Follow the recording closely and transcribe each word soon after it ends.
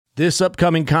This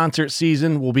upcoming concert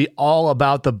season will be all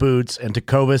about the boots, and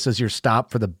Tecovas is your stop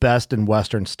for the best in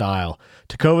Western style.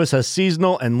 Tecovas has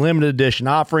seasonal and limited edition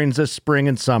offerings this spring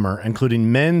and summer,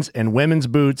 including men's and women's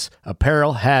boots,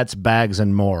 apparel, hats, bags,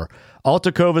 and more. All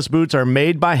Tecovas boots are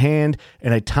made by hand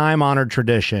in a time-honored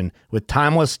tradition with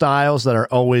timeless styles that are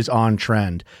always on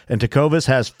trend. And Tecovas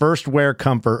has first wear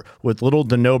comfort with little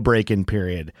to no break-in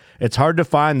period. It's hard to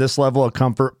find this level of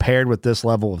comfort paired with this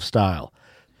level of style.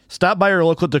 Stop by your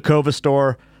local Tecovas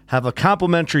store, have a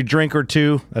complimentary drink or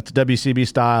two, that's WCB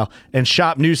style, and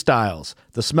shop new styles.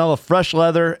 The smell of fresh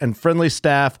leather and friendly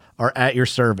staff are at your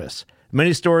service.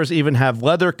 Many stores even have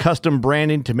leather custom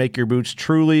branding to make your boots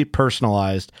truly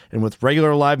personalized. And with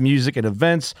regular live music and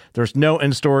events, there's no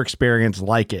in-store experience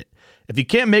like it. If you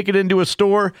can't make it into a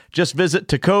store, just visit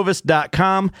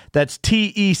tecovas.com. That's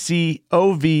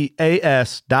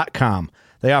TECOVAS.com.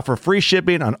 They offer free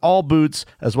shipping on all boots,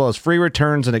 as well as free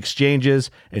returns and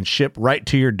exchanges, and ship right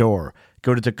to your door.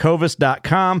 Go to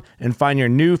tecovas.com and find your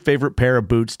new favorite pair of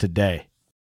boots today.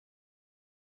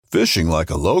 Fishing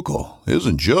like a local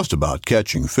isn't just about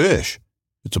catching fish.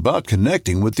 It's about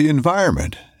connecting with the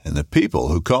environment and the people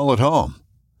who call it home.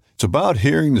 It's about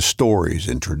hearing the stories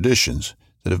and traditions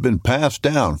that have been passed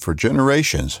down for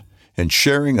generations and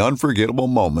sharing unforgettable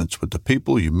moments with the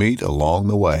people you meet along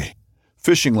the way.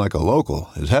 Fishing like a local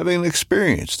is having an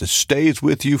experience that stays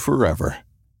with you forever.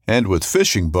 And with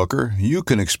Fishing Booker, you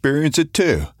can experience it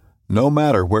too, no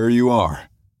matter where you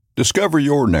are. Discover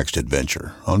your next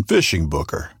adventure on Fishing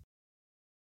Booker.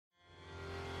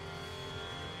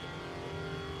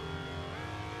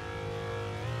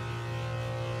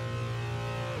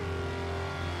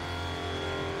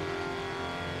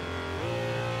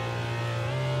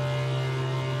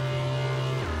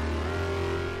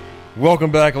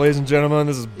 Welcome back, ladies and gentlemen.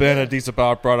 This is Ben at Diesel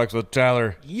Power Products with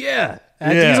Tyler.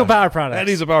 At Diesel Power Products. At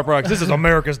Diesel Power Products. This is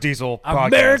America's Diesel Podcast.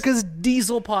 America's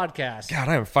Diesel Podcast. God,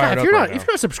 I am fired up if right you're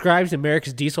not subscribed to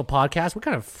America's Diesel Podcast, what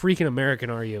kind of freaking American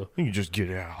are you? now. You just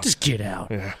get out. Just get out.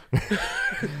 Yeah.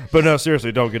 But no,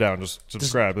 seriously, don't get out and just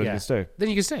subscribe. Then you can stay. Then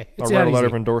you can stay. I'll It's write that a letter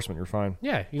easy. of endorsement. You're fine.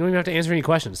 Yeah, you don't even have to answer any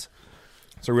questions.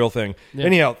 It's a real thing. Yeah.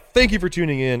 Anyhow, thank you for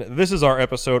tuning in. This is our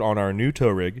episode on our new tow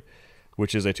rig,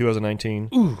 which is a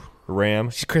 2019 Ram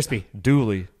She's crispy.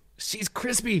 Dually She's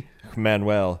crispy.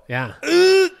 Manuel. Yeah.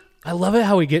 I love it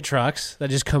how we get trucks that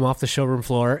just come off the showroom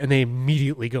floor and they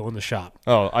immediately go in the shop.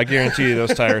 Oh, I guarantee you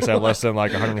those tires have less than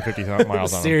like 150 miles on them.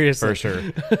 Seriously. For sure.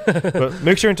 But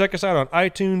make sure and check us out on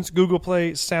iTunes, Google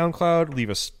Play, SoundCloud. Leave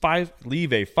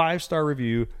a 5-star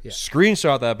review. Yeah.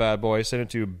 Screenshot that bad boy. Send it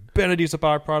to Ben at Diesel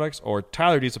Power Products or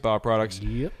Tyler Diesel Power Products.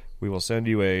 Yep. We will send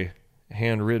you a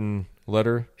handwritten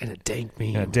letter And a dank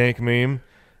meme. and a dank meme.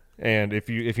 And if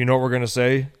you know what we're going to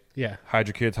say, Yeah. hide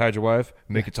your kids, hide your wife,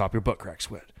 make it top your butt crack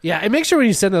sweat. Yeah, and make sure when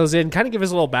you send those in, kind of give us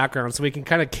a little background so we can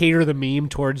kind of cater the meme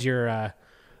towards your,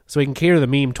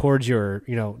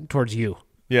 towards you.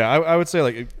 Yeah, I would say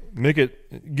like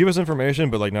give us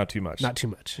information, but like not too much. Not too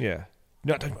much. Yeah,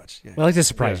 not too much. Yeah, I like to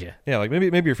surprise you. Yeah, like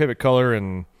maybe your favorite color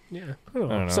and Yeah. I don't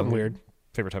know. I don't know, Something weird.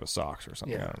 favorite type of socks or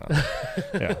something. Yeah. I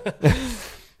don't know. Yeah.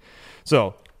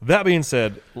 So that being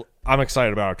said, I'm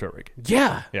excited about our tow rig.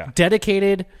 Yeah. Yeah.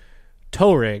 Dedicated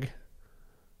tow rig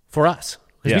for us.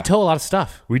 Because Yeah. we tow a lot of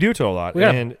stuff. We do tow a lot, We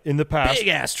got a and in the past, Big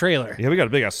ass trailer. yeah, we got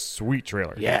a big ass sweet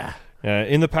trailer. Yeah.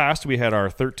 In the past, we had our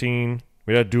 13.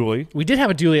 We had a dually. We did have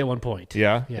a dually at one point.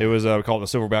 Yeah. It was we called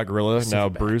it the Silverback Gorilla. Now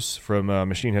Silverback. Bruce from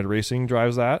Machine Head Racing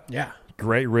drives that. Yeah.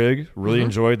 Great rig. Really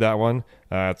enjoyed that one.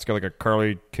 It's got like a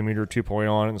Carly Commuter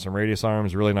 2.0 on it and some radius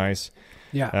arms. Really nice.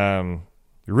 Yeah.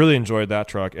 Really enjoyed that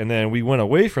truck. And then we went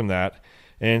away from that.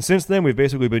 And since then, we've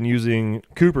basically been using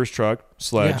Cooper's truck,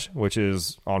 Sledge, which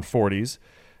is on 40s,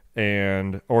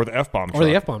 or the F-Bomb truck. Or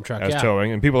the F-Bomb truck, as yeah.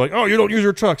 towing. And people are like, oh, you don't use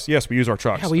your trucks. Yes, we use our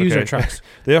trucks. Yeah, we use our trucks.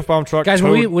 The F-Bomb truck. Guys,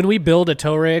 towed- when we build a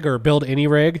tow rig or build any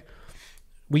rig,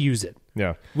 we use it.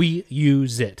 Yeah. We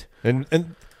use it. And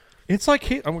it's like,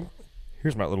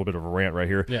 here's my little bit of a rant right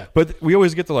here. Yeah. But we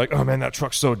always get to like, oh, man, that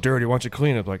truck's so dirty. Why don't you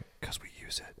clean it? Like, because we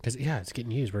use it. Because, yeah, it's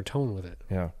getting used. We're towing with it.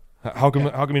 Yeah. How come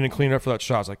you didn't clean it up for that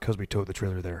shot? It's like, because we towed the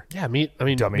trailer there. Yeah, Dummy.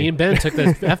 me and Ben took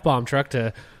the F-Bomb truck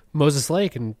to Moses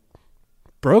Lake and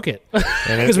broke it And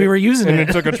because we were using and it.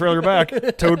 then took a trailer back,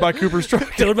 towed by Cooper's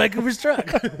truck. Towed by Cooper's truck.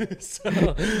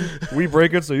 So, We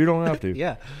break it so you don't have to.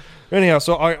 yeah. Anyhow,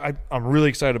 so I'm really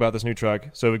excited about this new truck.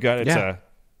 So we've got Yeah.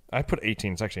 I put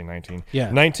 18. It's actually 19.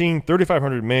 Yeah. 19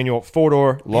 3500 manual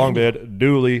 4-door long bed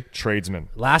dually tradesman.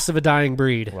 Last of a dying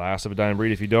breed. Last of a dying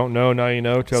breed. If you don't know, now you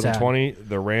know. 2020,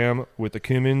 the Ram with the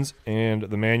Cummins and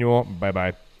the manual. Bye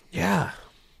bye. Yeah.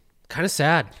 Kind of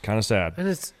sad. Kind of sad. And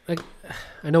it's like,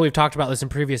 I know we've talked about this in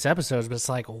previous episodes, but it's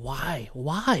like, why?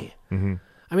 Mm-hmm.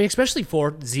 I mean, especially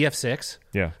for ZF6.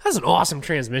 Yeah. That's an awesome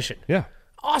transmission. Yeah.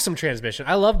 Awesome transmission.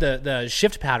 I love the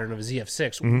shift pattern of a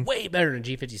ZF6. Way better than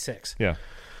G56. Yeah.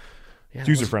 Yeah, It's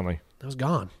user friendly. that was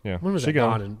gone. Yeah. When was She that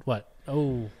gone? gone. And what?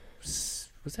 Oh, was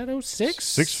that 06?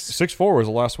 6.4 was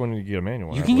the last one you get a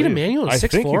manual. You I can get a believe. manual in I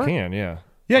think 6.4? you can, yeah.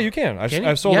 Yeah, you can. Can you?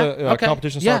 I've sold Yeah, a okay.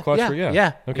 competition style clutch for,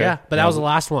 Yeah, Okay. but that was the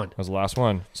last one. That was the last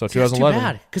one. So See, that's too 2011.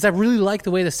 bad, because I really like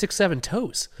the way the 6.7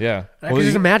 toes. Yeah. I can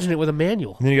just imagine it with a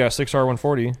manual. then you got a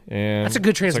 6R140, and That's a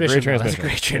good transmission. It's a great though. That's a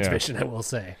transmission. great transmission, I will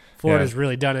say. Ford Yeah. has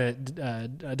really done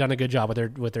a good job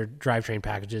with their drivetrain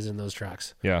packages in those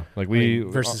trucks. Yeah, like I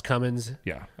mean, versus Cummins,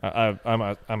 yeah, I'm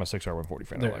a 6R140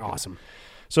 fan. I they're like it. awesome.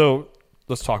 So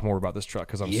let's talk more about this truck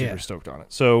because I'm super stoked on it.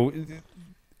 So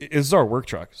this is our work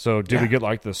truck. So did we get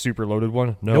like the super loaded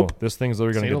one? No, Nope. this thing's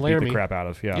literally going to Same beat the Laramie. crap out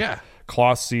of. Yeah, Yeah.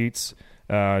 cloth seats,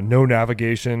 no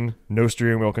navigation, no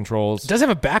steering wheel controls. It does have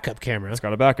a backup camera. It's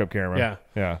got a backup camera. Yeah.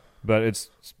 Yeah. But it's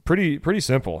pretty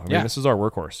simple. I mean, Yeah. this is our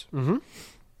workhorse. Mm-hmm.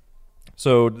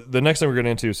 So the next thing we're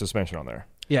getting into is suspension on there.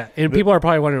 Yeah, and people are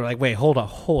probably wondering, like, wait, hold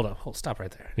on, stop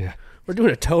right there. Yeah. We're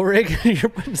doing a tow rig. You're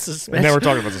putting suspension. And now we're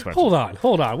talking about suspension. Hold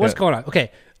on. What's Yeah. going on?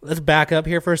 Okay, let's back up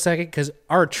here for a second because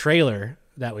our trailer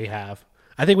that we have,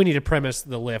 I think we need to premise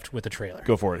the lift with the trailer.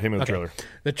 Go for it. Hit me with the trailer.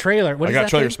 The trailer. What I is got that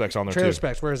trailer thing? specs on there Trailer too.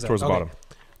 specs. Where is that? Towards the Okay. bottom.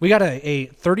 We got a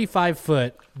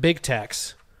 35-foot Big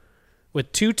Tex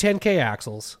with two 10K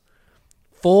axles,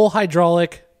 full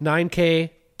hydraulic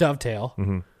 9K dovetail,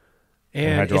 and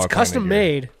it's hydraulic custom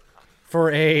landing gear. made for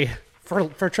a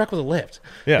truck with a lift.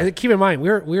 Yeah. And keep in mind,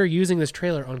 we're using this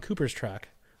trailer on Cooper's truck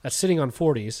that's sitting on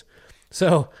 40s.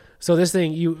 So this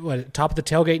thing, top of the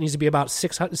tailgate needs to be about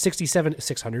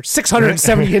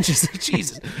 670 inches.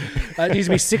 Jesus. It needs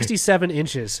to be 67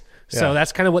 inches. So Yeah.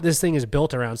 that's kind of what this thing is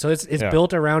built around. So it's Yeah.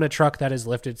 built around a truck that is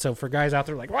lifted. So for guys out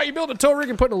there like, why are you building a tow rig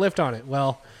and putting a lift on it?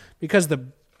 Well, because the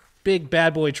big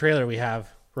bad boy trailer we have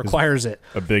requires it.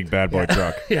 A big bad boy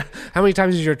truck. Yeah. How many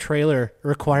times does your trailer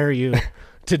require you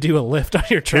to do a lift on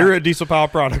your truck? Here at Diesel Power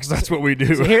Products, that's what we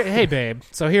do. So hey, babe.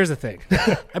 So here's the thing.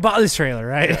 I bought this trailer,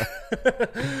 right?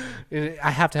 And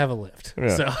I have to have a lift.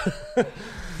 Yeah. So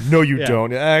No, you Yeah.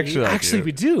 don't. Actually, I do.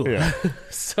 we do. Yeah.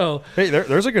 So Hey,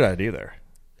 there's a good idea there.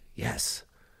 yes,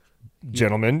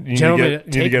 Gentlemen, you Gentlemen, need to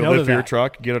take get a note lift of for your that.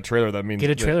 truck. Get a trailer. That means get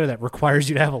a trailer that requires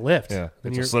you to have a lift. Yeah,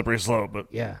 Then it's you're- a slippery slope, but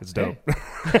Yeah, it's dope.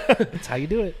 That's how you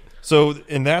do it. So,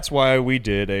 and that's why we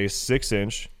did a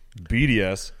 6-inch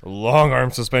BDS long arm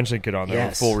suspension kit on there with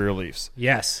Yes. full rear leaves.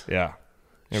 Yes. Yeah,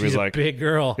 it She's was a like big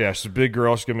girl. Yeah, she's a big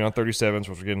girl. She's gonna be on 37s,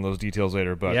 which we're getting those details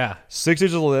later. But Yeah. 6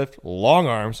 inches of lift, long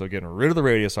arms, so getting rid of the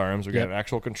radius arms. We're Yep. getting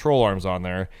actual control arms on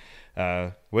there.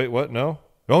 Wait, what? No.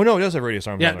 Oh no, it does have radius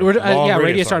arms. Yeah, on there. Long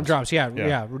radius arm arms. drops.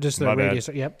 Yeah, we're just the My bad. radius.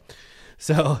 Yep.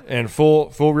 So, And full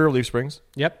rear leaf springs.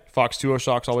 yep. Fox 2.0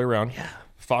 shocks all the way around. Yeah.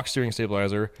 Fox steering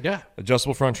stabilizer. Yeah.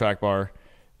 Adjustable front track bar.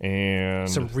 And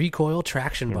Some recoil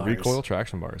traction bars. recoil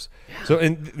traction bars. So,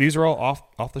 and these are all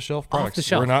off the shelf products. the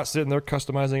shelf. We're not sitting there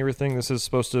customizing everything. This is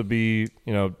supposed to be,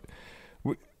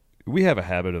 we have a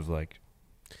habit of like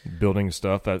building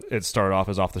stuff that it started off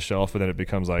as off the shelf and then it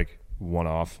becomes like one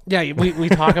off. Yeah, we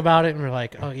talk about it and we're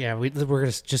like, oh yeah, we're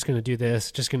just gonna do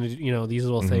this, just gonna do, these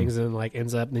little things, and like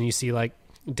ends up, and then you see like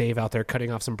Dave out there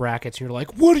cutting off some brackets, and you're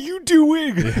like, what are you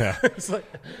doing? Yeah. It's like,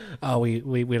 oh,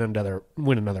 we went another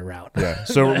route. Yeah.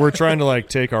 So we're trying to like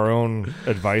take our own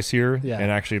advice here Yeah.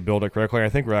 and actually build it correctly. I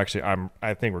think we're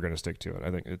going to stick to it. I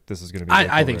think this is going to be.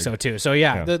 I think so too. So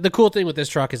yeah, Yeah. the cool thing with this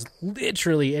truck is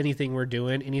literally anything we're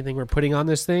doing, anything we're putting on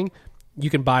this thing,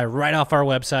 you can buy right off our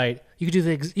website. You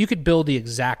could you could build the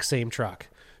exact same truck.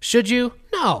 Should you?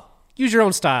 No. Use your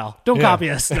own style. Don't Yeah. copy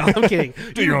us. No, I'm kidding.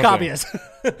 your You own can copy thing. us.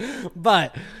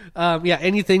 But yeah,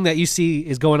 anything that you see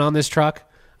is going on this truck,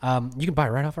 you can buy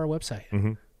right off our website.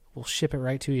 Mm-hmm. We'll ship it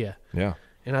right to you. Yeah.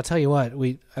 And I'll tell you what,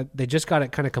 they just got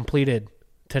it kind of completed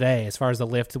today as far as the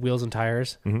lift, the wheels, and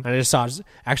tires. Mm-hmm. I just saw it.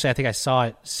 Actually, I think I saw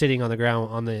it sitting on the ground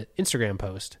on the Instagram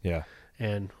post. Yeah.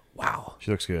 And wow.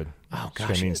 She looks good. Oh, She's got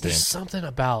a gosh. mean There's stance. something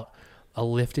about a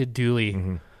lifted dually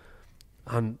Mm-hmm.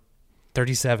 on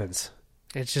 37s.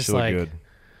 It's just She looked like, good.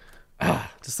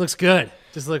 just looks good.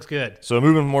 Just looks good. So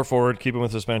moving more forward, keeping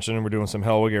with suspension, we're doing some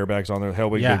Hellwig airbags on there,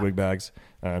 Hellwig Yeah. big wig bags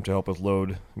to help with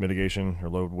load mitigation or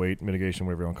load weight mitigation,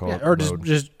 whatever you want to call Yeah, it. or Load.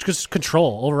 just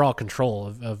control, overall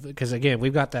control of because again, we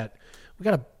got a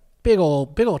big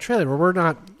old trailer where we're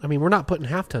not putting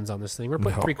half tons on this thing. We're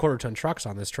putting 3/4 ton trucks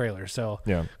on this trailer. So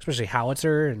Yeah. especially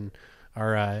Howitzer and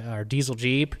our diesel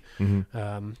Jeep.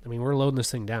 We're loading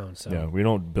this thing down. So Yeah, we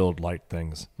don't build light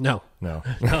things. no, No.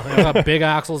 no, they've got big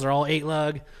axles. They're all 8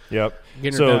 lug. Yep.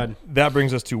 Getting her So done. that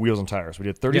brings us to wheels and tires. We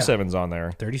did 37s on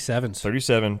there. 37s.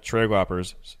 37 trail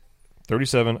whoppers,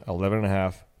 37,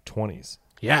 11.5, 20s.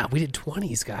 Yeah, we did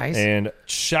 20s, guys. And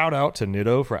shout out to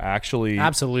Nitto for actually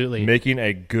Absolutely. making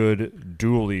a good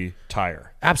dually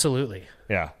tire. Absolutely.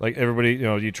 Yeah, like everybody,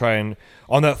 you try and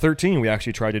on that 13, we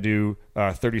actually tried to do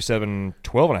 37,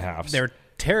 12.5s. They're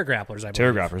Terra grapplers, I believe.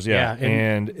 Terra grapplers, yeah.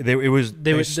 And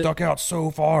they stuck out so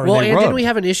far. Well, and didn't rubbed. we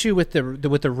have an issue with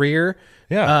the rear?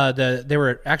 Yeah. They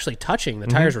were actually touching. The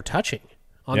tires were touching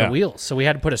on the wheels, so we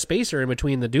had to put a spacer in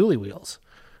between the dually wheels,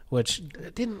 which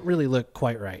didn't really look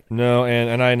quite right. No,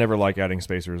 and I never like adding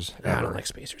spacers. I ever. don't like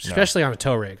spacers, especially on a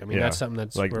tow rig. I mean, Yeah. that's something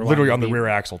that's like we're literally wanting on the to rear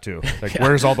axle too. Like,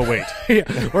 where's all the weight? Yeah.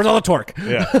 Where's all the torque?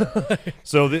 Yeah.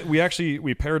 So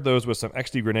we paired those with some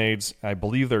XD grenades. I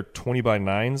believe they're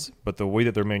 20x9s, but the way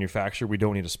that they're manufactured, we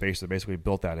don't need a spacer. They basically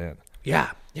built that in.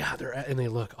 Yeah, and they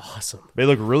look awesome. They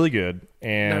look really good,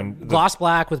 and Gloss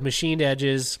black with machined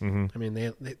edges. I mean,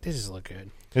 they just look good.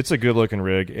 it's a good looking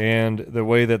rig. And the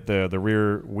way that the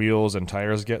rear wheels and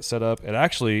tires get set up,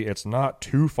 it's not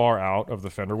too far out of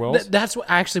the fender wells. That's what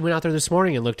I actually went out there this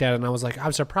morning and looked at it, and I was like,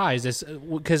 I'm surprised. This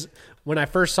because when I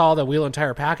first saw the wheel and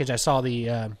tire package, I saw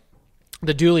the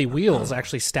dually wheels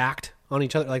actually stacked on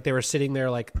each other, like they were sitting there,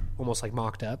 like almost like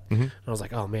mocked up. And I was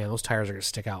like, oh man, those tires are gonna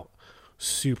stick out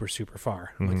super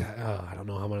far. I'm like, I don't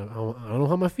know how I'm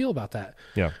gonna feel about that.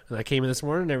 Yeah. And I came in this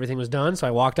morning and everything was done, so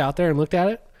I walked out there and looked at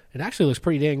it. It actually looks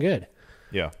pretty dang good.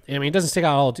 Yeah. I mean, it doesn't stick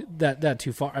out all that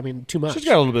too far. I mean, too much. She's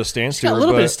got a little bit of stance She's to got her. a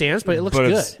little but, bit of stance, but it looks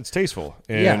good. It's tasteful.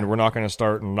 And Yeah. we're not going to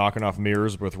start knocking off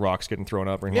mirrors with rocks getting thrown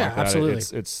up or anything like that.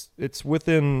 Absolutely. It's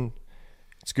within,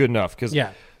 it's good enough. Because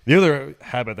Yeah. the other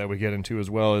habit that we get into as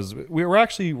well is we're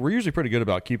usually pretty good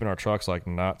about keeping our trucks like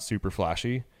not super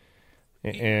flashy.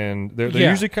 And they're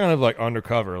usually kind of like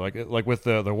undercover, like with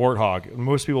the Warthog.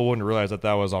 Most people wouldn't realize that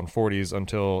was on 40s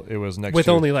until it was next with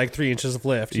to only like 3 inches of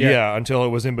lift. yeah, until it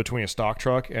was in between a stock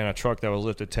truck and a truck that was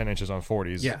lifted 10 inches on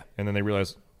 40s. Yeah. And then they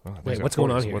realized, oh, these Wait, got what's going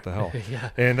 40s. on here? What the hell? Yeah.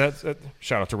 And that's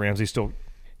shout out to Ramsey.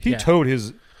 He Yeah. towed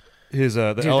his the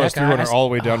that LS3 guy, runner all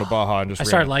the way down to Baja and just I ran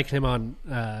started it. liking him on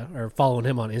or following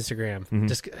him on Instagram.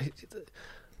 Just,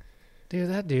 dude,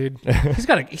 that dude, he's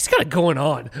got it going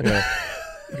on.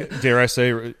 Dare I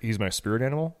say he's my spirit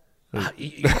animal?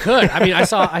 You could. I mean, I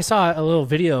saw a little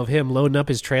video of him loading up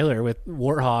his trailer with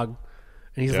Warthog,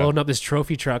 and he's loading up this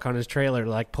trophy truck on his trailer,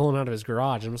 like pulling out of his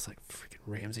garage. And I'm just like, freaking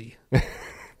Ramsey,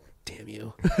 damn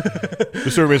you,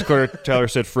 The survey's clear. Tyler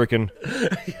said frickin'.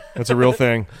 That's a real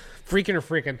thing. freaking or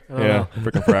freaking. I don't Yeah, know.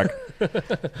 frickin'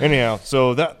 frack. Anyhow,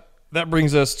 so that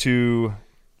brings us to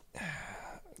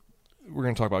we're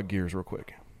going to talk about gears real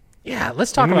quick. Yeah,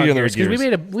 let's talk We're gonna about get into gears because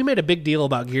gears. we made a big deal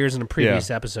about gears in a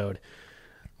previous episode.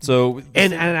 So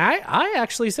And I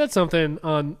actually said something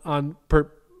on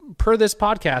per this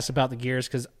podcast about the gears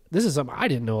because this is something I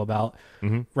didn't know about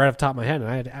right off the top of my head,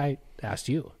 and I asked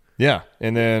you. yeah,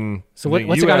 and then So what's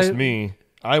you it gotta- asked me.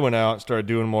 I went out and started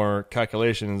doing more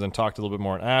calculations and talked a little bit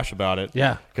more on Ash about it.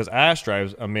 Yeah. Because Ash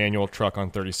drives a manual truck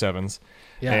on 37s.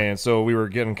 Yeah. And so we were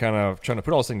getting kind of trying to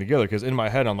put all this thing together because in my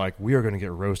head, I'm like, we are going to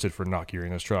get roasted for not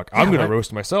gearing this truck. I'm going right. to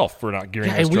roast myself for not gearing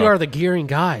Yeah, this and truck. we are the gearing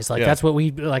guys. Like Yeah. that's what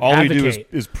we like. all advocate. we do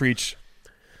is preach.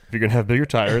 If you're going to have bigger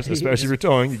tires, especially if you're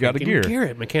towing, you got to Freaking gear.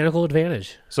 it. Mechanical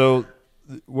advantage. So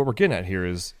what we're getting at here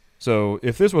is, so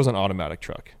if this was an automatic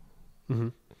truck,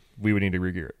 we would need to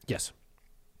regear it. Yes.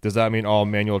 Does that mean all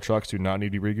manual trucks do not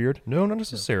need to be regeared? No, not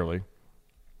necessarily.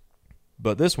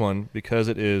 But this one, because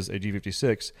it is a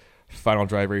G56, final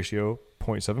drive ratio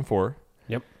 0.74,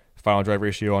 Yep. final drive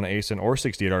ratio on ASIN or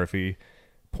 68 RFE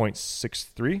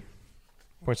 0.63.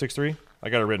 0.63? I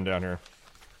got it written down here.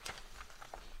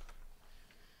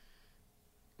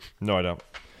 No, I don't.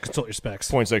 Consult your specs.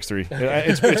 0.63.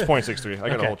 It's 0.63. I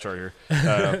got Okay. a whole chart here.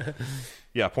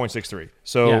 Yeah, 0.63.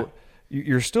 So Yeah.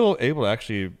 you're still able to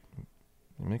actually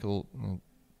make a little.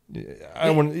 So I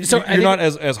You're think- not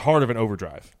as hard of an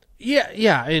overdrive.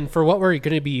 Yeah. And for what we're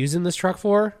going to be using this truck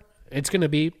for, it's going to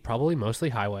be probably mostly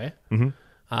highway.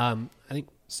 I think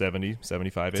 70,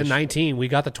 75 it's ish. a 19. We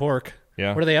got the torque.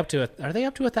 Yeah. What are they up to? Are they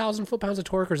up to 1,000 foot-pounds of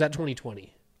torque, or is that 2020?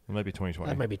 It might be 2020.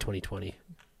 That might be 2020.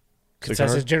 600?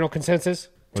 Consensus, general consensus,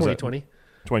 Was that 2020.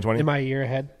 2020. Am I a year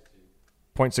ahead?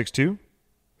 0.62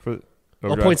 for Oh,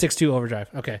 overdrive. 0.62 overdrive.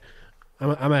 Okay.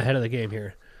 I'm ahead of the game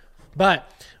here. But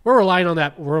we're relying on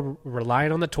that. We're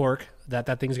relying on the torque that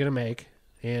thing's going to make.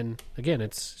 And again,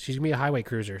 she's going to be a highway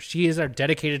cruiser. She is our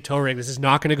dedicated tow rig. This is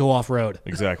not going to go off road.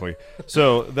 Exactly.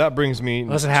 So that brings me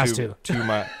Unless it has to.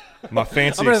 my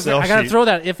fancy I Excel got to sheet. throw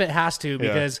that if it has to,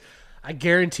 because I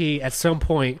guarantee at some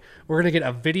point we're going to get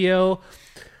a video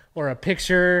or a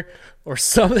picture or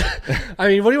something. I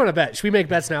mean, what do you want to bet? Should we make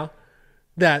bets now?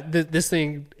 that this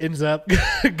thing ends up going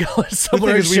The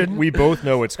somewhere thing it is, shouldn't. we both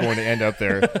know it's going to end up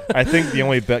there. I think the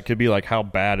only bet could be like, how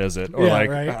bad is it, or Yeah, like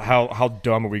right. how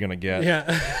dumb are we going to get?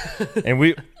 yeah, And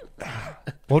we'll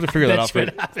have to figure that that out.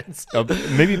 shit happens.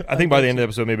 Maybe I think by the end of the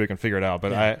episode, maybe we can figure it out.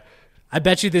 But I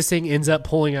bet you this thing ends up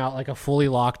pulling out like a fully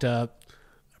locked up.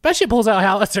 I bet you it pulls out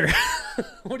howitzer.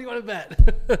 What do you want to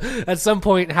bet? At some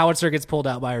point, howitzer gets pulled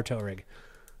out by our tow rig.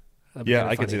 yeah,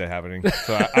 I can see that happening.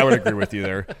 So I would agree with you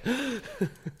there.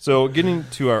 So getting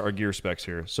to our gear specs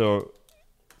here. So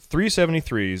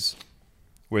 373s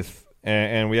with,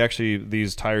 and we actually,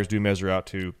 these tires do measure out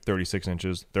to 36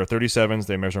 inches. They're 37s.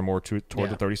 They measure more toward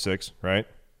the 36, right?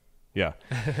 Yeah.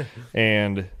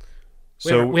 And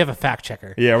so we have a fact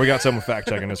checker. yeah, we got someone fact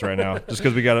checking this right now, just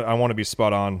because I want to be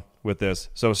spot on with this.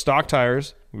 So stock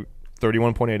tires,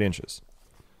 31.8 inches.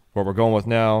 What we're going with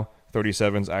now,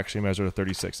 37s actually measure to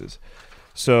 36s.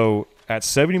 So at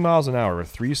 70 miles an hour with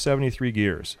 373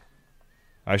 gears,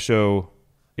 I show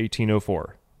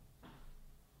 1804.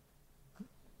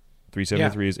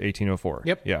 373 is 1804.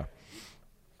 Yep. Yeah.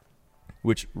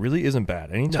 Which really isn't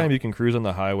bad. Anytime you can cruise on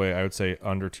the highway, I would say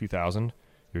under 2,000,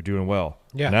 you're doing well.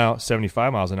 Yeah. Now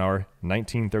 75 miles an hour,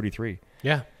 1933.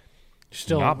 Yeah.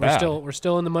 Not bad. We're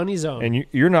still in the money zone. And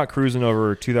you're not cruising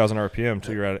over 2,000 RPM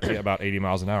until you're at about 80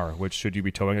 miles an hour, which should you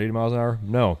be towing at 80 miles an hour?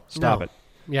 No. Stop No. it.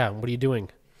 Yeah, what are you doing?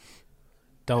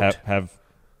 Don't. I'm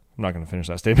not going to finish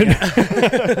that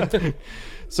statement.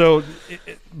 So,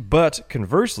 but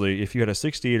conversely, if you had a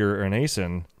 68 or an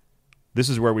ASIN, this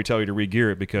is where we tell you to re-gear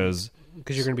it because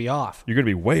you're going to be off. you're going to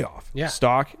be way off. Yeah.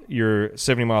 Stock, you're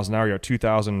 70 miles an hour, you're at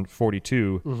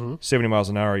 2,042. 70 miles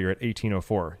an hour, you're at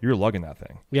 1,804. You're lugging that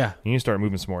thing. Yeah. You need to start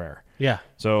moving some more air. Yeah.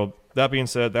 So that being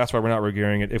said, that's why we're not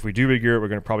re-gearing it. If we do re-gear it,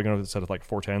 we're probably going to set it like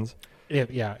 410s.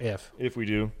 If. If we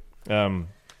do.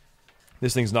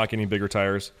 This thing's not getting bigger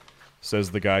tires,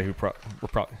 says the guy who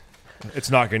it's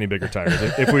not getting bigger tires.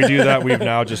 If we do that, we've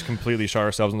now just completely shot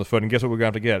ourselves in the foot. And guess what we're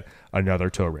going to have to get? Another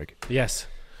tow rig. Yes.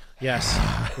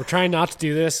 We're trying not to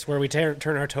do this where we turn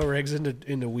our tow rigs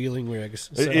into wheeling rigs.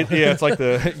 So. It's like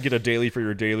get a daily for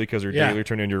your daily because your Yeah. daily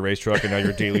turned into your race truck, and now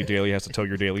your daily has to tow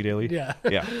your daily. Yeah.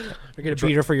 Yeah. Or get a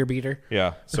beater for your beater.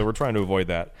 Yeah, so we're trying to avoid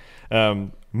that.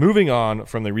 Moving on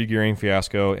from the re-gearing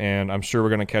fiasco, and I'm sure we're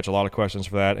going to catch a lot of questions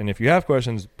for that. And if you have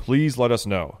questions, please let us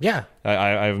know. Yeah.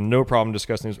 I have no problem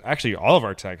discussing this. Actually, all of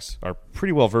our techs are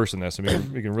pretty well versed in this, and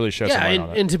we can really shed some light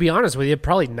on it. And to be honest with you,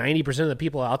 probably 90% of the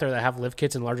people out there that have lift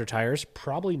kits and larger tires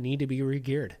probably need to be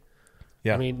re-geared.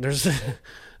 Yeah. I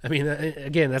mean,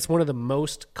 again, that's one of the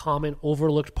most common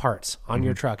overlooked parts on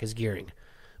your truck is gearing.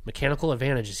 Mechanical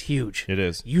advantage is huge. It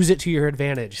is. Use it to your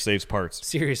advantage. Saves parts.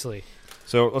 Seriously.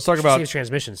 So let's talk about Saves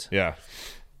transmissions. Yeah.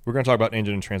 We're going to talk about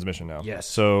engine and transmission now. Yes.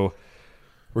 So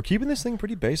we're keeping this thing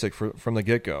pretty basic from the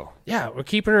get-go. Yeah, we're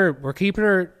keeping her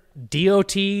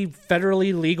DOT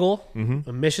federally legal,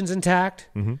 emissions intact.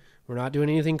 We're not doing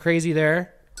anything crazy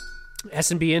there.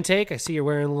 S&B intake. I see you're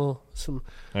wearing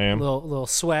I am. little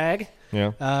swag.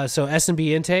 Yeah. So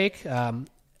S&B intake.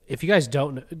 If you guys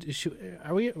don't,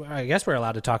 I guess we're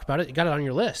allowed to talk about it. You got it on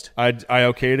your list. I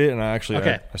okayed it, and I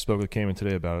spoke with Cayman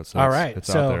today about it. So All right.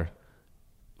 it's So, out there.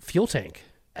 Fuel tank.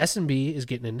 S&B is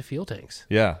getting into fuel tanks.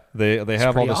 Yeah, they have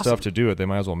all pretty the awesome. stuff to do it. They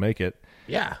might as well make it.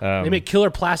 Yeah. They make killer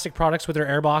plastic products with their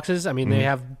air boxes. I mean, they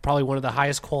have probably one of the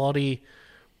highest quality.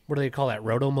 What do they call that?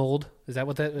 Roto mold? Is that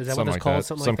what that is? That what Something it's like called? that.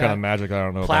 Something Some like kind that. of magic I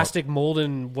don't know Plastic mold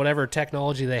and whatever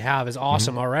technology they have is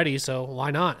awesome already. So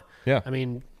why not? Yeah. I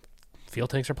mean, fuel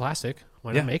tanks are plastic.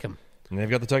 Why Yeah. not make them? And they've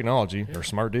got the technology. They're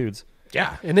smart dudes.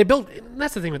 Yeah, and they built. And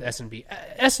that's the thing with S&B.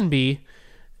 S&B,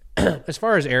 as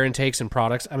far as air intakes and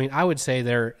products, I mean, I would say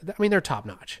they're top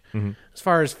notch. As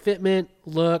far as fitment,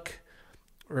 look,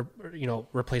 or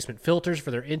replacement filters for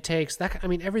their intakes.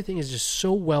 Everything is just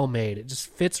so well made. It just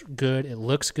fits good. It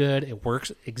looks good. It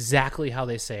works exactly how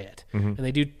they say it. And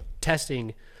they do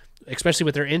testing, especially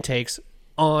with their intakes,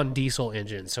 on diesel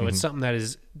engines. So it's something that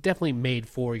is definitely made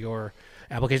for your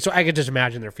application. So I could just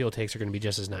imagine their fuel tanks are going to be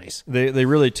just as nice. They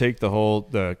really take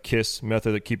the KISS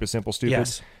method of keep it simple, stupid.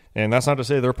 Yes. And that's not to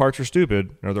say their parts are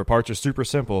stupid or their parts are super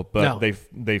simple, but No.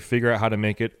 they figure out how to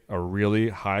make it a really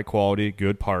high quality,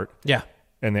 good part, Yeah.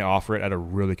 and they offer it at a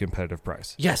really competitive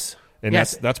price. Yes. And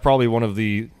yes. that's probably one of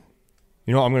the,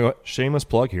 I'm going to go shameless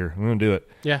plug here. I'm going to do it.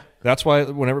 Yeah. That's why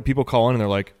whenever people call in and they're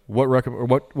like,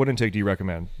 what intake do you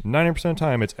recommend? 90% of the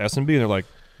time it's S&B, and they're like,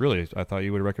 really? I thought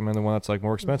you would recommend the one that's like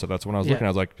more expensive. That's when I was looking. I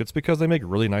was like, it's because they make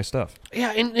really nice stuff.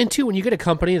 Yeah, and two, when you get a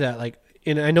company that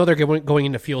and I know they're going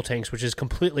into fuel tanks, which is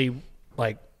completely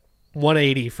like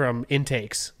 180 from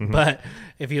intakes. But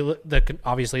if you look,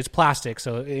 obviously it's plastic.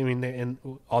 So, I mean, and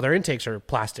all their intakes are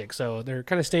plastic. So they're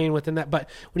kind of staying within that. But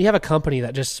when you have a company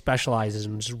that just specializes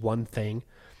in just one thing,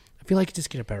 I feel like you just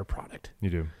get a better product. You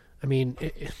do. I mean,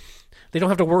 they don't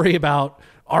have to worry about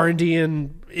R&D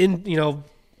and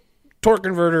torque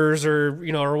converters or,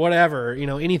 or whatever,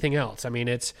 anything else. I mean,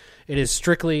 it is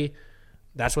strictly,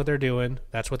 that's what they're doing.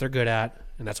 That's what they're good at.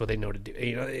 And that's what they know to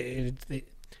do.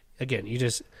 Again, you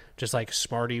just like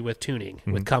Smarty with tuning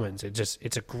with Cummins.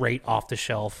 It's a great off the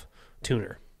shelf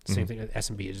tuner. Same thing with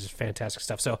S&B. It's just fantastic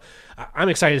stuff. So I'm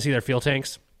excited to see their fuel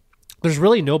tanks. There's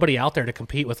really nobody out there to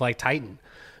compete with like Titan.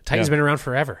 Titan's been around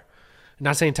forever. I'm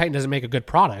not saying Titan doesn't make a good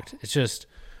product. It's just,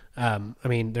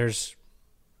 there's,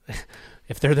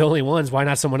 if they're the only ones, why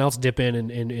not someone else dip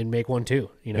in and make one too?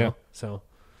 So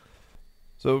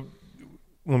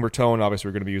when we're towing, obviously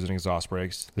we're going to be using exhaust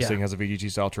brakes. This thing has a VGT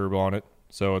style turbo on it,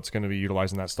 so it's going to be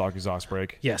utilizing that stock exhaust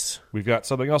brake. Yes. We've got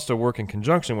something else to work in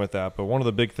conjunction with that, but one of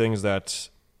the big things that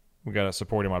we got a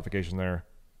supporting modification there,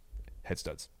 head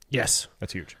studs. Yes.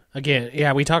 That's huge.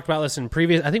 Again, we talked about this in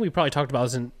previous, I think we probably talked about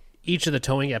this in each of the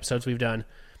towing episodes we've done.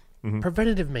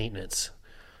 Preventative maintenance.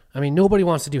 I mean, nobody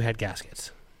wants to do head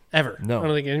gaskets ever. No. I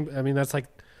don't think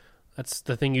that's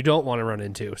the thing you don't want to run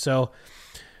into. So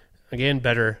again,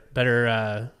 better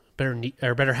have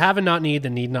and not need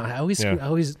than need not have. I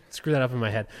always screw that up in my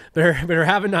head. Better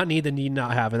have and not need than need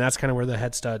not have. And that's kind of where the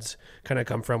head studs kind of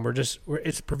come from.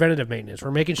 It's preventative maintenance.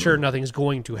 We're making sure nothing's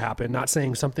going to happen. Not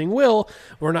saying something will.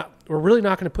 We're really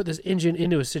not going to put this engine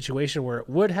into a situation where it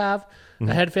would have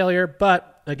a head failure.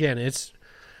 But again, it's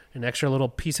an extra little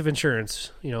piece of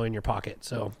insurance, in your pocket.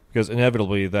 So because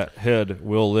inevitably that head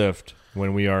will lift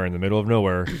when we are in the middle of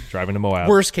nowhere driving to Moab.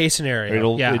 Worst case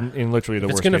scenario. In literally the worst case scenario. If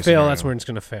it's going to fail, that's when it's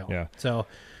going to fail. Yeah. So,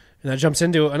 and that jumps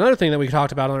into another thing that we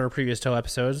talked about on our previous tow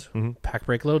episodes, pack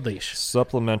brake load leash.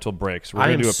 Supplemental brakes. We're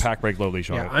going to do a pack brake load leash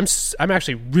on it. I'm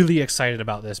actually really excited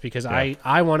about this because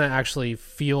I want to actually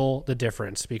feel the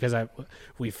difference because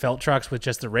we felt trucks with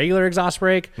just the regular exhaust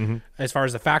brake. As far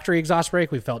as the factory exhaust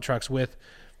brake, we felt trucks with,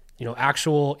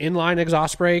 actual inline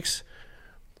exhaust brakes.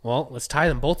 Well, let's tie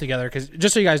them both together because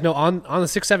just so you guys know, on the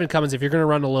 6.7 Cummins, if you're going to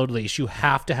run a load leash, you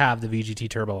have to have the VGT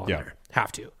turbo on there.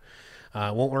 Have to.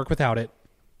 Won't work without it.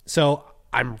 So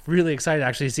I'm really excited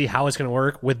actually to see how it's going to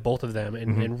work with both of them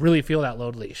and really feel that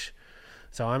load leash.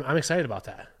 So I'm excited about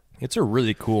that. It's a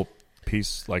really cool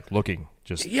piece, like looking.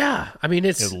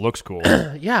 It looks cool.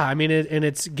 And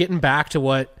it's getting back to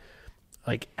what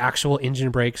like actual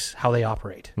engine brakes, how they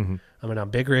operate. On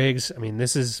big rigs,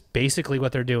 this is basically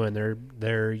what they're doing.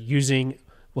 They're using,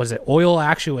 oil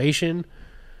actuation?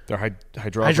 They're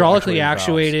hydraulically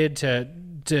actuated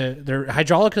they're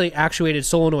hydraulically actuated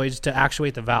solenoids to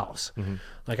actuate the valves.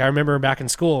 Like I remember back in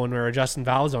school when we were adjusting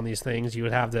valves on these things, you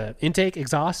would have the intake,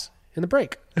 exhaust, and the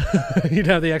brake. You'd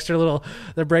have the extra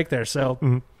the brake there.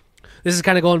 So this is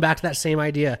kind of going back to that same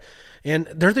idea. And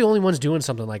they're the only ones doing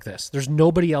something like this. There's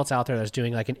nobody else out there that's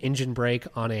doing like an engine brake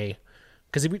on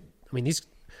because these,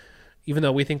 even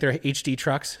though we think they're HD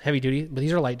trucks, heavy duty, but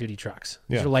these are light duty trucks.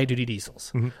 These are light duty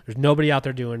diesels. There's nobody out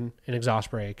there doing an exhaust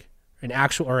brake,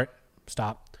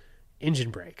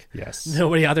 engine brake. Yes.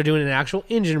 Nobody out there doing an actual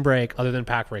engine brake other than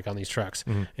pack brake on these trucks.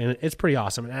 And it's pretty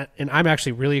awesome. And I'm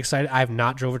actually really excited. I have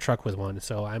not drove a truck with one,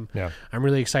 so I'm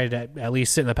really excited to at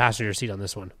least sit in the passenger seat on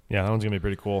this one. Yeah, that one's going to be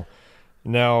pretty cool.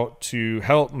 Now, to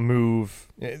help move,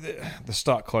 the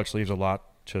stock clutch leaves a lot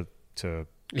to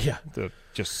that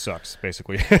just sucks,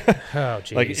 basically. Oh,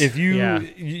 geez. Like if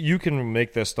you can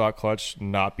make the stock clutch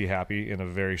not be happy in a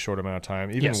very short amount of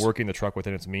time, even working the truck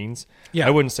within its means. Yeah.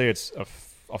 I wouldn't say it's a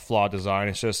flawed design.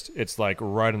 It's like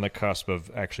right on the cusp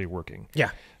of actually working. Yeah.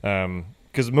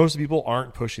 Because most people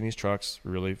aren't pushing these trucks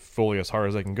really fully as hard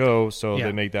as they can go, so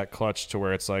they make that clutch to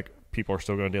where it's like people are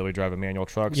still going to daily drive a manual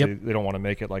truck, so they don't want to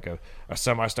make it like a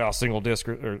semi-style single disc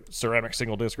or ceramic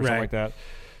single disc or something like that.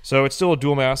 So it's still a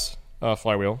dual mass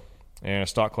flywheel and a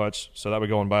stock clutch, so that would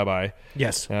go in bye-bye.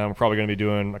 Yes. We're probably going to be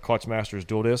doing a Clutch Masters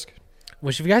dual disc.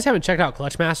 Which, if you guys haven't checked out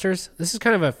Clutch Masters, this is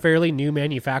kind of a fairly new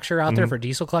manufacturer out there for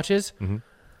diesel clutches.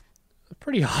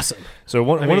 Pretty awesome. So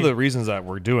one of the reasons that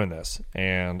we're doing this,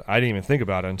 and I didn't even think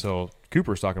about it until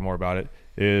Cooper's talking more about it,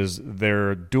 is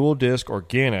their dual disc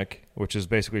organic, which is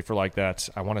basically for like that,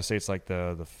 I want to say it's like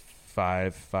the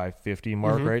 550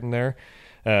 mark right in there,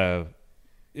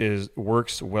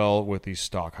 works well with these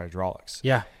stock hydraulics.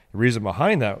 Yeah. The reason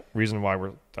behind that,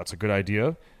 why that's a good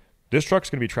idea, this truck's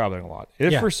going to be traveling a lot.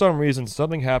 If Yeah. for some reason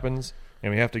something happens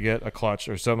and we have to get a clutch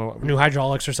or some New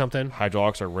hydraulics or something.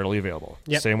 hydraulics are readily available.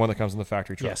 Yep. Same one that comes in the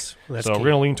factory truck. Yes, that's so key. we're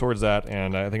going to lean towards that,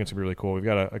 and I think it's going to be really cool. We've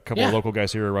got a couple of Yeah. local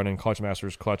guys here who are running Clutch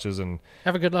Masters clutches, and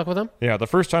Have a good luck with them. yeah, the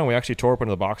first time we actually tore open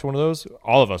the box of one of those,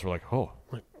 all of us were like, oh,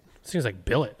 Seems like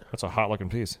billet. that's a hot looking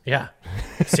piece. Yeah.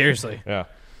 Seriously. Yeah.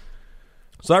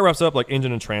 So that wraps up like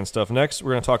engine and trans stuff. Next,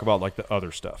 we're going to talk about like the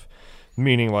other stuff,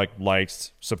 meaning like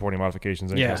lights, supporting modifications,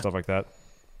 and kind Yeah. of stuff like that.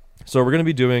 So we're going to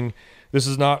be doing, this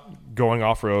is not going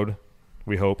off-road,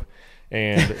 we hope.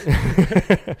 And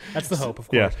That's the hope, of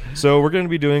course. yeah, so we're going to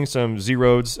be doing some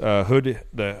Z-Roads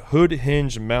the hood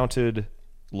hinge mounted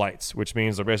lights, which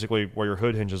means they're basically where your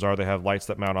hood hinges are. They have lights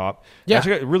that mount up. Yeah.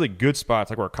 Actually got really good spots,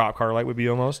 like where a cop car light would be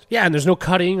almost. Yeah, and there's no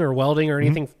cutting or welding or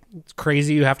anything Mm-hmm.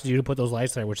 crazy you have to do to put those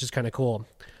lights there, which is kind of cool.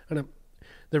 And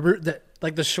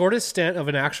the shortest stint of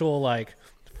an actual like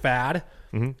fad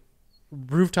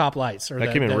rooftop lights, or Mm-hmm.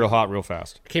 That came in real hot, real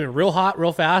fast. came in real hot,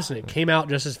 real fast, and it came out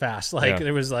just as fast. Like Yeah.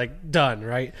 it was like done.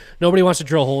 Right? Nobody wants to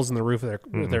drill holes in the roof of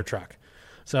with their truck.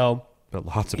 So But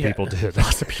lots of yeah, people did.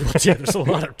 Lots of people did. There's a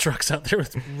lot of trucks out there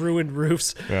with ruined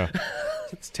roofs. Yeah.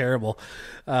 It's terrible.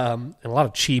 And a lot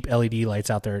of cheap LED lights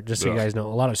out there, just so you Ugh. guys know.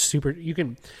 A lot of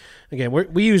again,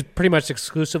 we use pretty much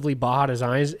exclusively Baja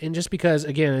designs, and just because,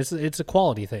 again, it's a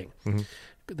quality thing. Mm-hmm.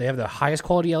 They have the highest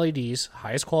quality LEDs,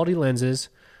 highest quality lenses,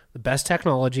 the best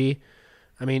technology.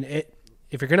 I mean,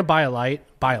 if you're going to buy a light,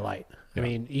 buy a light. Yeah. I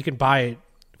mean, you can buy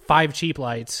 5 cheap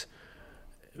lights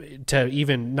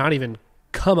to not even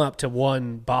come up to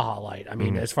one Baja light. I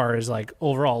mean, as far as like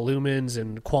overall lumens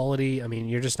and quality, I mean,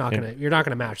 you're just not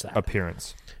gonna match that.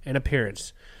 Appearance. And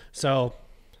appearance. So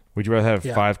Would you rather have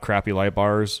Yeah. 5 crappy light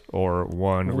bars or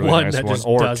one really One nice that one, just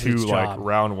or does 2 its like job.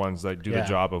 round ones that do Yeah. the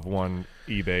job of one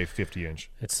eBay 50-inch?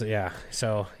 it's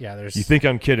So yeah, there's You think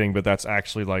I'm kidding, but that's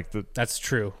actually like that's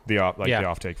true. the Yeah.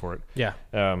 offtake for it. Yeah.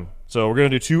 So we're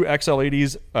going to do 2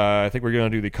 XL80s. I think we're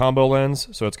going to do the combo lens.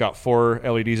 So it's got 4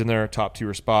 LEDs in there. Top 2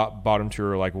 are spot, bottom 2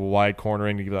 are like wide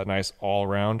cornering to give that nice all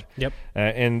around. Yep.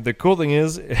 And the cool thing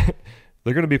is,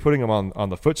 they're going to be putting them on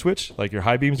the foot switch, like your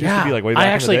high beams used to be, like way back I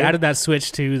in actually the day. added that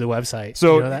switch to the website.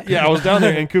 So You know that? yeah, I was down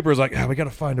there, and Cooper was like, "Yeah, we got to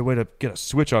find a way to get a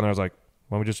switch on there." I was like,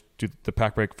 "Why don't we just do the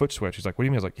pack brake foot switch?" He's like, "What do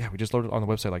you mean?" I was like, "Yeah, we just loaded it on the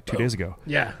website like 2 days ago."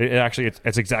 Yeah.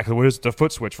 It's exactly what it is, the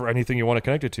foot switch for anything you want to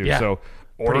connect it to. Yeah. So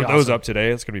order Pretty those awesome. up today.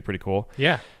 It's gonna be pretty cool.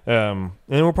 Yeah. And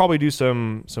we'll probably do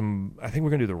some. I think we're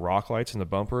gonna do the rock lights in the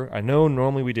bumper. I know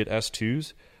normally we did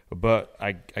S2s. But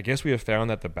I guess we have found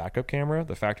that the backup camera,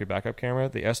 the factory backup camera,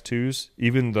 the S2s,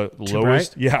 even the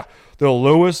lowest, the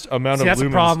lowest amount See, of that's lumens. the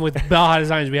problem with Baja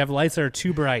designs. We have lights that are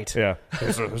too bright. Yeah,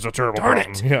 it's a terrible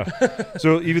problem. Yeah.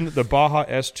 So even the Baja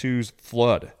S2s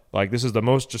flood, like this is the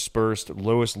most dispersed,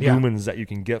 lowest Yeah. lumens that you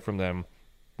can get from them,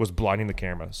 was blinding the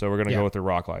camera. So we're gonna Yeah. go with the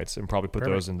rock lights and probably put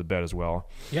those in the bed as well.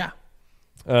 Yeah.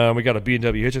 We got a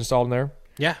B&W hitch installed in there.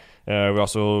 Yeah. We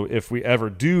also, if we ever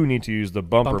do need to use the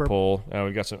bumper pole,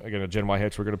 we got a Gen Y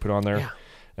hitch we're going to put on there.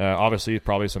 Yeah. Obviously,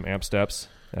 probably some amp steps.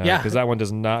 Yeah. Because that one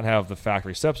does not have the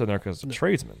factory steps in there because it's a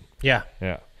tradesman. Yeah.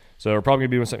 Yeah. So we're probably going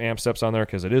to be doing some amp steps on there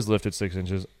because it is lifted 6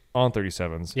 inches on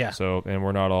 37s. Yeah. So, and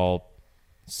we're not all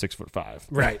 6'5".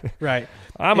 Right. Right.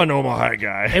 I'm a normal height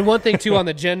guy. And one thing too on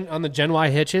the Gen Y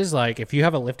hitches, like if you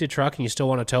have a lifted truck and you still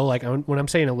want to tow, like when I'm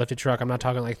saying a lifted truck, I'm not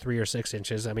talking like 3 or 6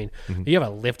 inches. I mean, if you have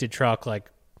a lifted truck like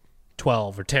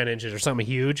 12 or 10 inches or something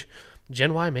huge,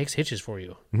 Gen Y makes hitches for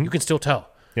you. You can still tow.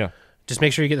 Yeah. Just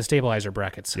make sure you get the stabilizer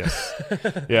brackets. Yes.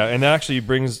 Yeah, and that actually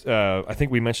brings, I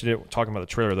think we mentioned it talking about the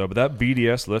trailer though, but that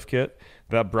BDS lift kit,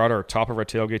 that brought our top of our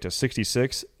tailgate to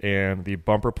 66 and the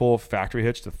bumper pull factory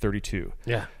hitch to 32.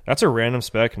 Yeah. That's a random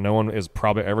spec no one is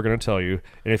probably ever going to tell you.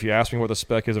 And if you ask me what the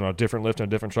spec is on a different lift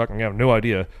and a different truck, I have no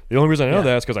idea. The only reason I know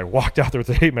that is because I walked out there with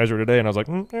the tape measure today and I was like,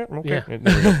 okay. Yeah. And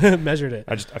there we go. Measured it.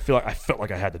 I felt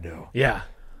like I had to know. Yeah.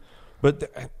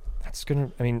 But that's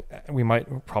gonna. I mean, we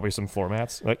might probably some floor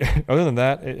mats. Like other than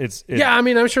that, Yeah, I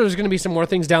mean, I'm sure there's going to be some more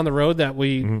things down the road that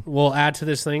we Mm-hmm. will add to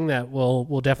this thing that we'll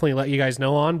definitely let you guys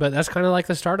know on. But that's kind of like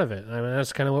the start of it. I mean,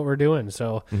 that's kind of what we're doing.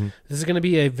 So Mm-hmm. this is going to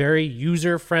be a very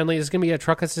user friendly. This is going to be a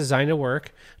truck that's designed to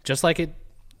work just like it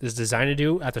is designed to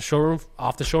do at the showroom,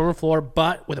 off the showroom floor,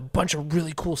 but with a bunch of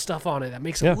really cool stuff on it that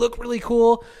makes it look really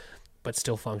cool, but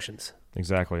still functions.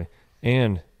 exactly.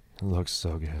 And it looks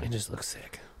so good. It just looks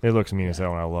sick. It looks mean as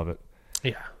hell, and I love it.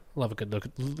 Yeah, love a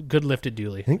good lifted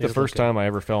dually. I think the first time I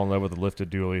ever fell in love with a lifted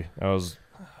dually, I was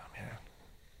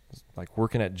like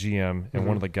working at GM, and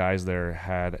one of the guys there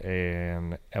had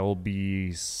an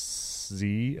LB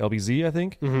LBZ, I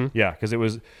think. Mm-hmm. Yeah, because it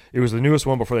was the newest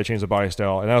one before they changed the body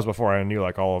style, and that was before I knew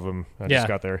like all of them. I just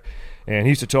got there, and he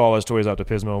used to tow all his toys out to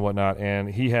Pismo and whatnot, and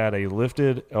he had a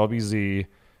lifted LBZ,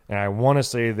 and I want to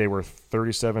say they were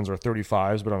 37s or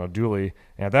 35s, but on a dually,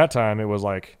 and at that time it was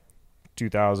like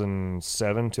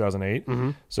 2007,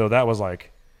 2008, so that was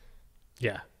like,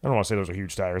 I don't want to say those are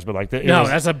huge tires, but like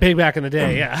that's a big back in the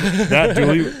day. That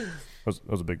dually was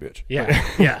a big bitch. Yeah.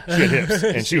 She had hips,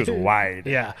 and she was wide.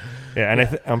 Yeah.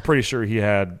 And I'm pretty sure he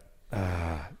had.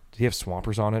 Did he have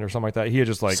Swampers on it or something like that? He had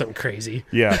just like something crazy.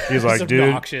 Yeah, he's like, dude,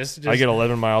 obnoxious, I get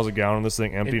 11 miles a gallon on this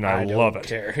thing empty, and I love it.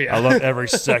 Care. Yeah. I love every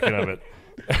second of it.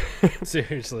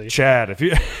 Seriously, Chad.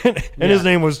 His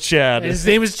name was Chad. His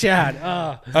name was Chad.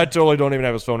 I totally don't even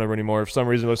have his phone number anymore. For some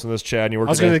reason, listen to this Chad. And you worked.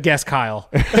 I was going to guess Kyle.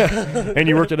 And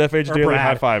you worked at FH Daily.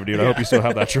 High five, dude. I hope you still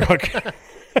have that truck.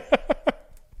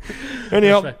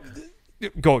 Anyhow,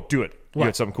 go do it. What? You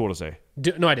had something cool to say.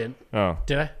 No, I didn't. Oh,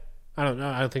 did I? I don't know.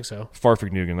 I don't think so.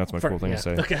 Farfignugan. That's my cool thing to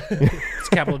say. Okay. It's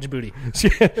capital Djibouti.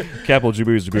 Capital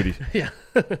Djibouti. Yeah.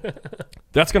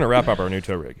 That's going to wrap up our new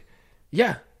tow rig.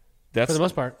 Yeah. For the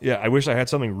most part. Yeah, I wish I had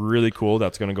something really cool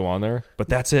that's going to go on there, but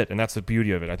that's it, and that's the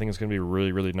beauty of it. I think it's going to be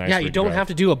really, really nice. Yeah, you don't have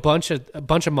to do a bunch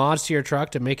of mods to your truck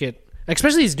to make it,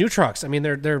 especially these new trucks. I mean,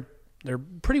 they're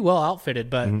pretty well outfitted,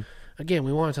 but again,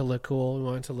 we want it to look cool. We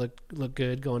want it to look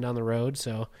good going down the road.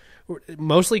 So, we're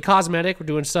mostly cosmetic. We're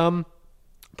doing some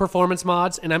performance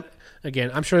mods, and I'm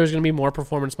sure there's going to be more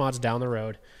performance mods down the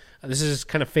road. This is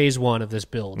kind of phase one of this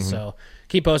build. So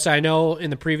keep posted. I know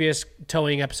in the previous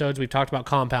towing episodes, we've talked about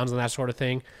compounds and that sort of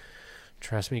thing.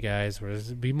 Trust me, guys,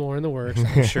 there's be more in the works,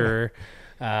 I'm sure.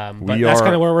 But that's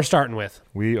kind of where we're starting with.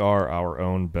 We are our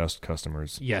own best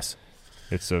customers. Yes.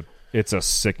 It's a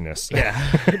sickness.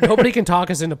 Yeah. Nobody can talk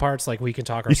us into parts like we can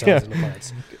talk ourselves into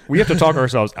parts. We have to talk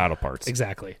ourselves out of parts.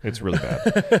 Exactly. It's really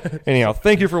bad. Anyhow,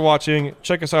 thank you for watching.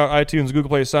 Check us out on iTunes, Google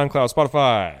Play, SoundCloud,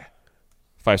 Spotify.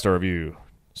 5-star review.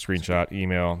 Screenshot,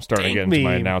 email. I'm starting to get into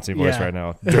my announcing voice right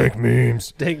now. Dank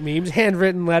memes. Dank memes.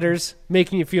 Handwritten letters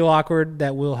making you feel awkward.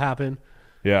 That will happen.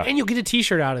 Yeah. And you'll get a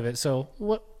t-shirt out of it. So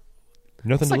what?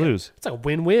 Nothing to lose. It's a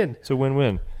win-win. It's a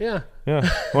win-win. Yeah. Yeah.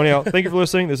 Well, anyhow, thank you for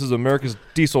listening. This is America's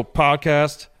Diesel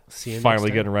Podcast. See you Finally next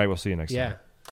time. getting right. We'll see you next time. Yeah.